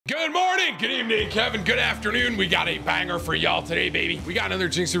Good morning, good evening, Kevin, good afternoon. We got a banger for y'all today, baby. We got another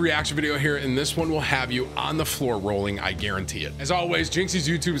Jynxzi reaction video here, and this one will have you on the floor rolling, I guarantee it. As always, Jynxzi's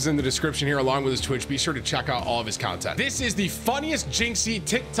YouTube is in the description here, along with his Twitch. Be sure to check out all of his content. This is the funniest Jynxzi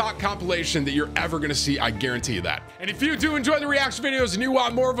TikTok compilation that you're ever gonna see, I guarantee you that. And if you do enjoy the reaction videos and you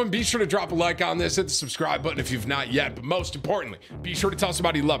want more of them, be sure to drop a like on this, hit the subscribe button if you've not yet, but most importantly, be sure to tell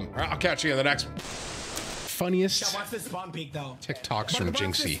somebody you love them. All right, I'll catch you in the next one. Funniest watch this spawn peek though. TikToks from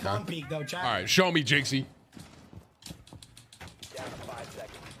Jynxzi, huh? Peek, though, all right, show me, Jynxzi.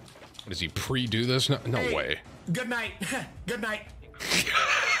 Does he pre-do this? No hey, way. Good night. Good night.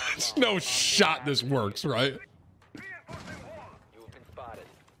 There's no shot this works, right?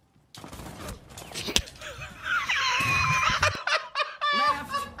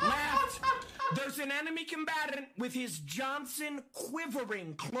 Left. There's an enemy combatant with his Johnson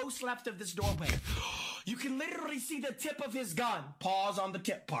quivering close left of this doorway. You can literally see the tip of his gun. Pause on the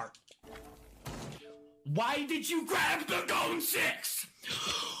tip part. Why did you grab the Gone 6?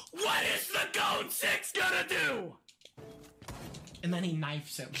 What is the Gone 6 gonna do? And then he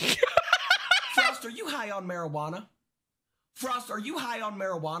knifes him. Frost, are you high on marijuana? Frost, are you high on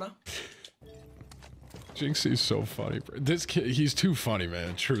marijuana? Jynxzi's so funny, bro. This kid, he's too funny,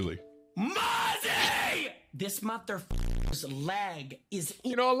 man, truly. Mozzie! This motherfucker's leg is...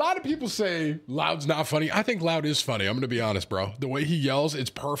 You know, a lot of people say Loud's not funny. I think Loud is funny. I'm gonna be honest, bro. The way he yells, it's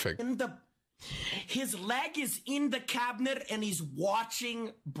perfect. His leg is in the cabinet and he's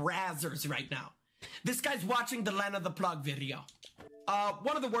watching Brazzers right now. This guy's watching the Len of the Plug video.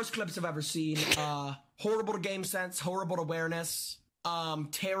 One of the worst clips I've ever seen. Horrible to game sense, horrible to awareness,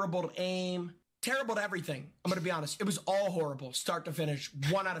 terrible to aim. Terrible to everything. I'm gonna be honest. It was all horrible, start to finish.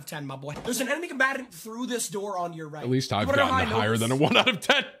 1 out of 10, my boy. There's an enemy combatant through this door on your right. At least I've gotten higher than a 1 out of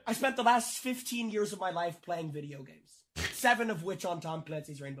 10. I spent the last 15 years of my life playing video games. 7 of which on Tom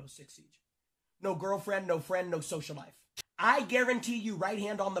Clancy's Rainbow Six Siege. No girlfriend, no friend, no social life. I guarantee you, right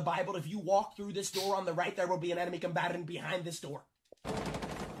hand on the Bible, if you walk through this door on the right, there will be an enemy combatant behind this door.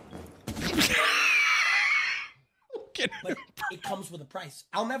 But it comes with a price.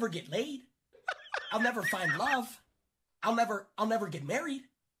 I'll never get laid. I'll never find love. I'll never get married.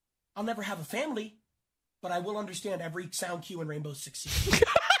 I'll never have a family. But I will understand every sound cue in Rainbow Six Siege.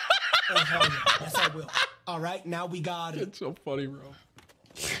 Oh, hell yeah. Yes, I will. All right, now we got it. It's so funny, bro.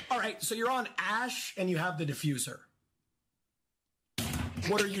 All right, so you're on Ash and you have the diffuser.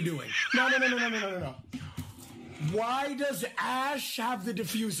 What are you doing? No. Why does Ash have the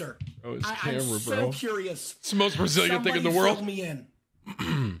diffuser? Oh, it's camera, I'm so bro. Curious. It's the most Brazilian thing in the world. Fill me in.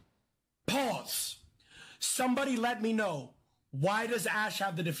 Pause. Somebody let me know, why does Ash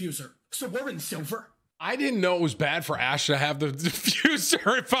have the diffuser? So we're in silver. I didn't know it was bad for Ash to have the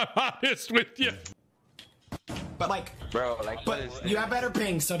diffuser, if I'm honest with you. But like, bro, like, but you have better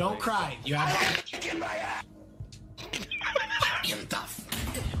ping, so don't cry. You have in my ass. tough.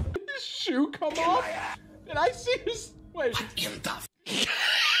 His shoe come off? Did I see his... Wait. Tough.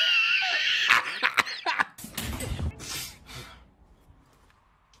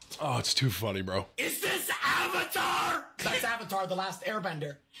 Oh, it's too funny, bro. Is this Avatar? That's Avatar, the last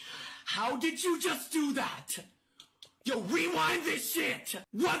airbender. How did you just do that? Yo, rewind this shit.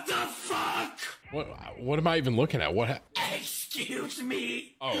 What the fuck? What am I even looking at? What? Excuse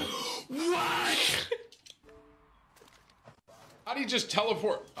me. Oh. What? How do you just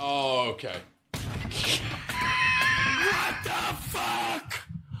teleport? Oh, okay. What the fuck?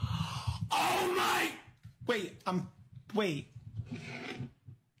 Oh my. Wait, wait.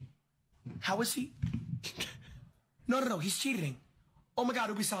 How is he? No, he's cheating. Oh my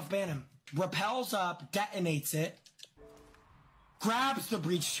god, Ubisoft ban him. Repels up, detonates it, grabs the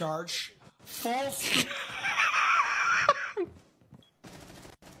breach charge, falls.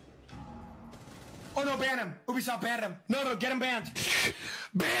 Oh no, ban him. Ubisoft ban him. No, get him banned.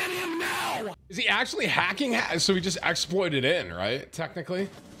 Ban him now! Is he actually hacking? So he just exploited in, right? Technically?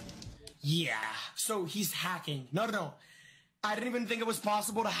 Yeah, so he's hacking. No. I didn't even think it was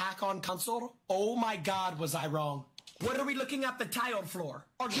possible to hack on console. Oh my god, was I wrong. What are we looking at the tile floor?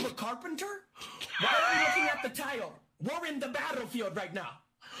 Are you a carpenter? Why are we looking at the tile? We're in the battlefield right now.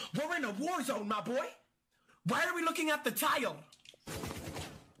 We're in a war zone, my boy. Why are we looking at the tile?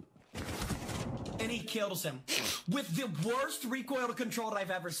 And he kills him with the worst recoil control that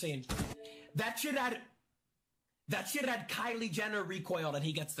I've ever seen. That shit had Kylie Jenner recoil and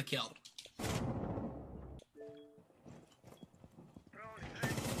he gets the kill.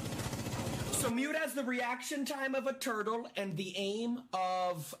 So mute has the reaction time of a turtle and the aim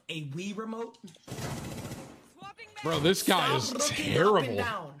of a Wii remote. Swapping Bro, this guy is terrible.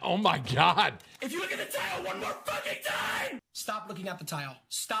 Oh my God. If you look at the tile one more fucking time! Stop looking at the tile.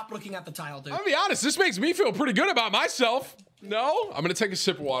 Stop looking at the tile, dude. I'll be honest, this makes me feel pretty good about myself. No? I'm gonna take a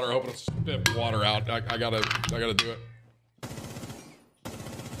sip of water. I hope it'll spit water out. I gotta do it.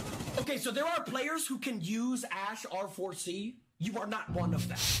 Okay, so there are players who can use Ashe R4C. You are not one of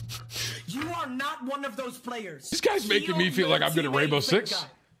them. You are not one of those players. This guy's making me feel like I'm good at Rainbow Six.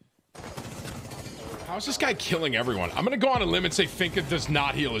 How is this guy killing everyone? I'm gonna go on a limb and say Finka does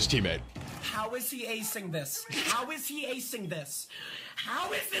not heal his teammate. How is he acing this? How is he acing this?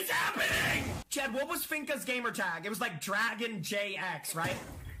 How is this happening? Chad, what was Finka's gamer tag? It was like Dragon JX, right?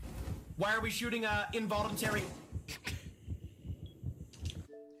 Why are we shooting a involuntary?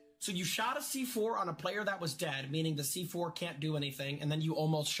 So you shot a C4 on a player that was dead, meaning the C4 can't do anything, and then you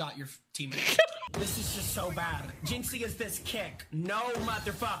almost shot your teammate. This is just so bad. Jynxzi is this kick. No,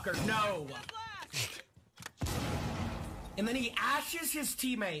 motherfucker, no. And then he ashes his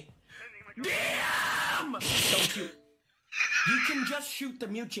teammate. Damn! So cute. You can just shoot the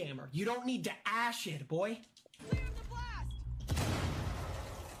mute jammer. You don't need to ash it, boy.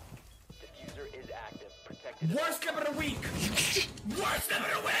 Worst clip of the week. Worst clip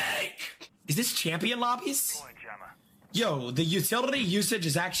of the week. Is this champion lobbies? Yo, the utility usage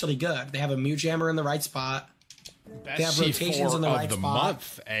is actually good. They have a mute jammer in the right spot. Best they have rotations in the right spot.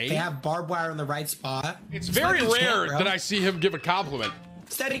 Month, eh? They have barbed wire in the right spot. It's very rare that I see him give a compliment.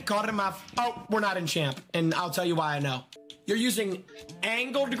 Steady caught him off. Oh, we're not in champ, and I'll tell you why I know. You're using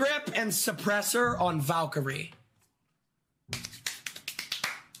angled grip and suppressor on Valkyrie.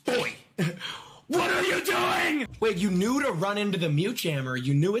 Boy, what are you doing? Wait, you knew to run into the mute jammer.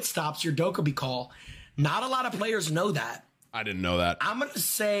 You knew it stops your Dokkaebi call. Not a lot of players know that. I didn't know that. I'm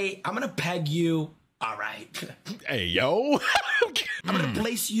gonna peg you. All right. Hey, yo. I'm gonna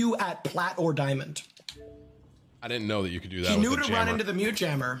place you at plat or diamond. I didn't know that you could do that. He knew to run into the mute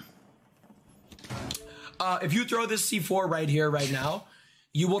jammer. If you throw this C4 right here, right now,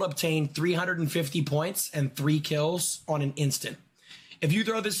 you will obtain 350 points and 3 kills on an instant. If you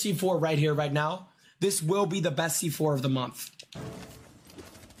throw this C4 right here, right now, this will be the best C4 of the month.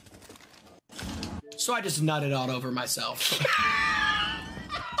 So I just nutted all over myself.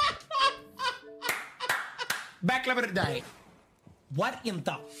 Back level today. What in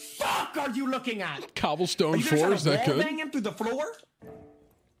the fuck are you looking at? Cobblestone 4, is that good? Banging through the floor?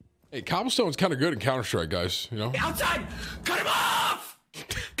 Hey, Cobblestone's kind of good in Counter-Strike, guys, you know? Outside! Cut him off!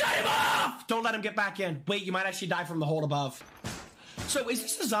 Cut him off! Don't let him get back in. Wait, you might actually die from the hold above. So is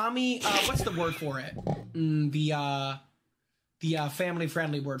this a zombie? What's the word for it? The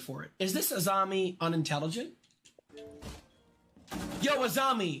family-friendly word for it. Is this a zombie unintelligent? Yo,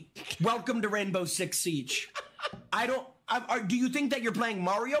 Azami, welcome to Rainbow Six Siege. Do you think that you're playing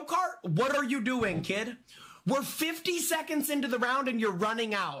Mario Kart? What are you doing, kid? We're 50 seconds into the round and you're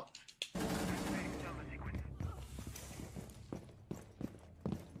running out.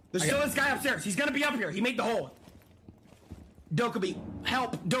 There's still this guy upstairs. He's gonna be up here. He made the hole. Dokkaebi,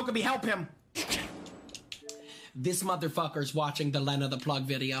 help. Dokkaebi, help him. This motherfucker's watching the Lena the Plug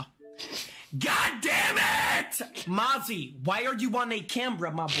video. God damn it! Mozzie, why are you on a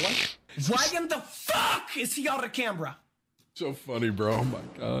camera, my boy? Why in the fuck is he on a camera? So funny, bro. Oh my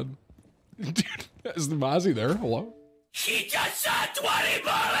God. Dude, is the Mozzie there? Hello? He just shot 20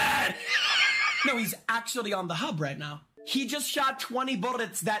 bullets! No, he's actually on the hub right now. He just shot 20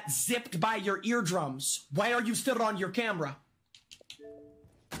 bullets that zipped by your eardrums. Why are you still on your camera?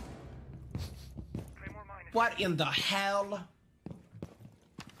 What in the hell?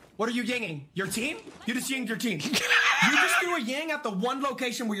 What are you yinging? Your team? You just yinged your team. You just threw a ying at the one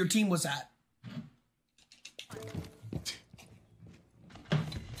location where your team was at.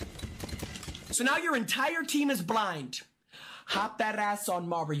 So now your entire team is blind. Hop that ass on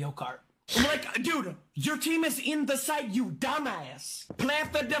Mario Kart. I'm like, dude, your team is in the site, you dumbass.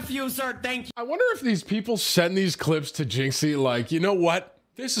 Plant the diffuser, thank you. I wonder if these people send these clips to Jynxzi like, you know what?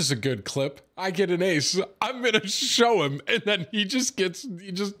 This is a good clip. I get an ace. I'm going to show him. And then he just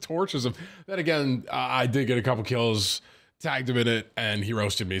torches him. Then again, I did get a couple kills, tagged him in it, and he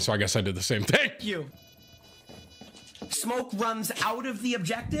roasted me. So I guess I did the same thing. Thank you. Smoke runs out of the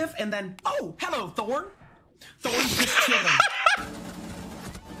objective and then, oh, hello, Thorn. Thorn's just chilling.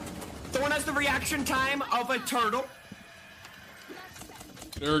 Thorn has the reaction time of a turtle.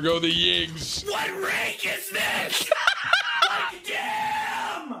 There go the yigs. What rank is this? Like,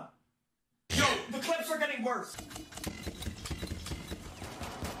 damn! Yo, the clips are getting worse.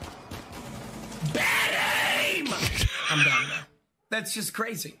 Bad aim! I'm done now. That's just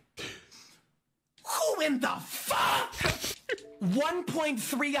crazy. Who in the fuck?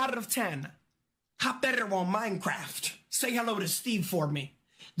 1.3 out of 10. Hop better on Minecraft. Say hello to Steve for me.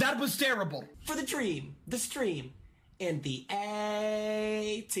 That was terrible. For the dream, the stream, and the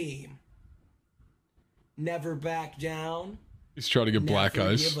A-team. Never back down. He's trying to get black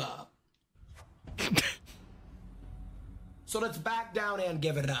eyes. Give up. So let's back down and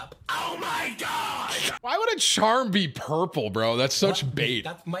give it up. Oh my God! Why would a charm be purple, bro? That's such bait.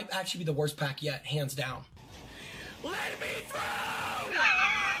 That might actually be the worst pack yet, hands down. Let me through!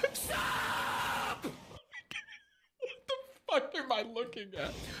 Stop! What the fuck am I looking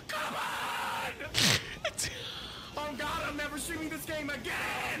at? Come on! Oh God, I'm never streaming this game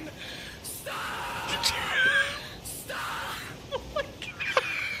again! Stop! Stop! Oh my God.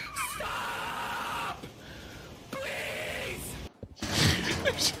 Stop! Please!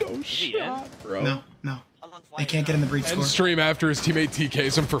 There's no shot, bro. No. They can't get in the breach score. End stream after his teammate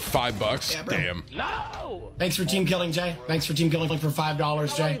TKs him for $5. Yeah, bro. Damn. No! Thanks for team killing, Jay. Thanks for team killing for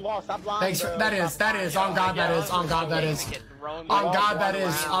 $5, Jay. Thanks for that is on God that is on God that is on God that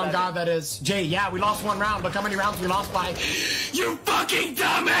is on God that is Jay. Yeah, we lost one round. Look how many rounds we lost by. You fucking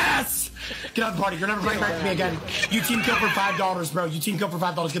dumbass! Get out of the party. You're never playing back with me again. You team kill for $5, bro. You team kill for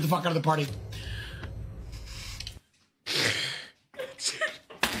 $5. Get the fuck out of the party.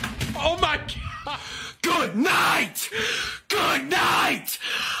 Oh my God. Good night. Good night.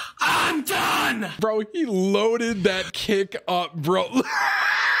 I'm done. Bro, he loaded that kick up, bro.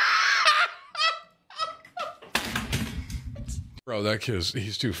 Bro, that kid,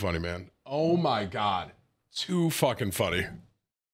 he's too funny, man. Oh my God. Too fucking funny.